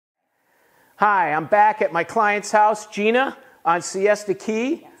Hi, I'm back at my client's house, Gina, on Siesta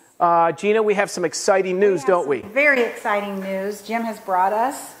Key. Gina, we have some exciting news, don't we? Very exciting news. Jim has brought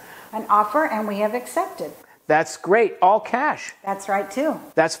us an offer and we have accepted. That's great. All cash. That's right, too.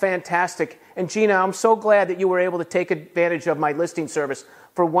 That's fantastic. And Gina, I'm so glad that you were able to take advantage of my listing service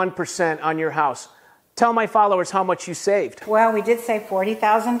for 1% on your house. Tell my followers how much you saved. Well, we did save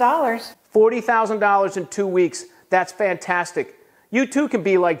 $40,000. $40,000 in 2 weeks. That's fantastic. You too can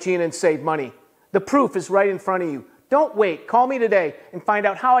be like Gina and save money. The proof is right in front of you. Don't wait. Call me today and find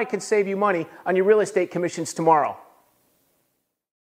out how I can save you money on your real estate commissions tomorrow.